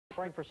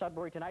Frank for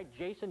Sudbury tonight.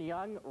 Jason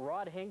Young,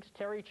 Rod Hinks,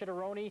 Terry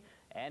Chitteroni,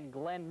 and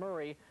Glenn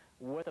Murray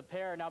with a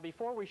pair. Now,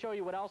 before we show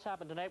you what else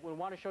happened tonight, we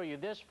want to show you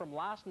this from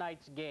last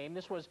night's game.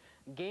 This was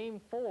Game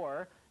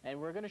 4,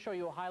 and we're going to show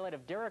you a highlight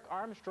of Derek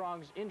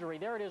Armstrong's injury.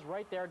 There it is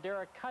right there.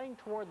 Derek cutting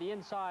toward the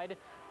inside.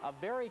 A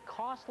very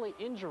costly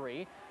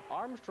injury.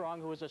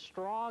 Armstrong, who is a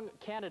strong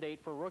candidate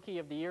for Rookie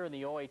of the Year in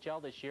the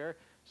OHL this year,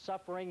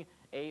 suffering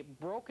a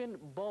broken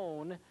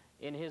bone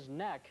in his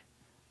neck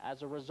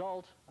as a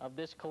result of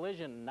this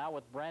collision. Now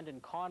with Brandon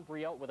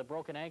Convery out with a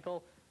broken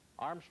ankle,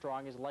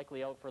 Armstrong is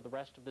likely out for the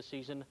rest of the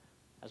season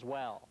as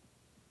well.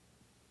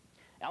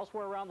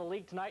 Elsewhere around the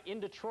league tonight, in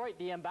Detroit,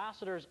 the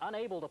Ambassadors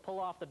unable to pull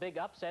off the big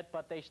upset,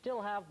 but they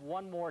still have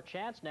one more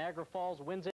chance. Niagara Falls wins it.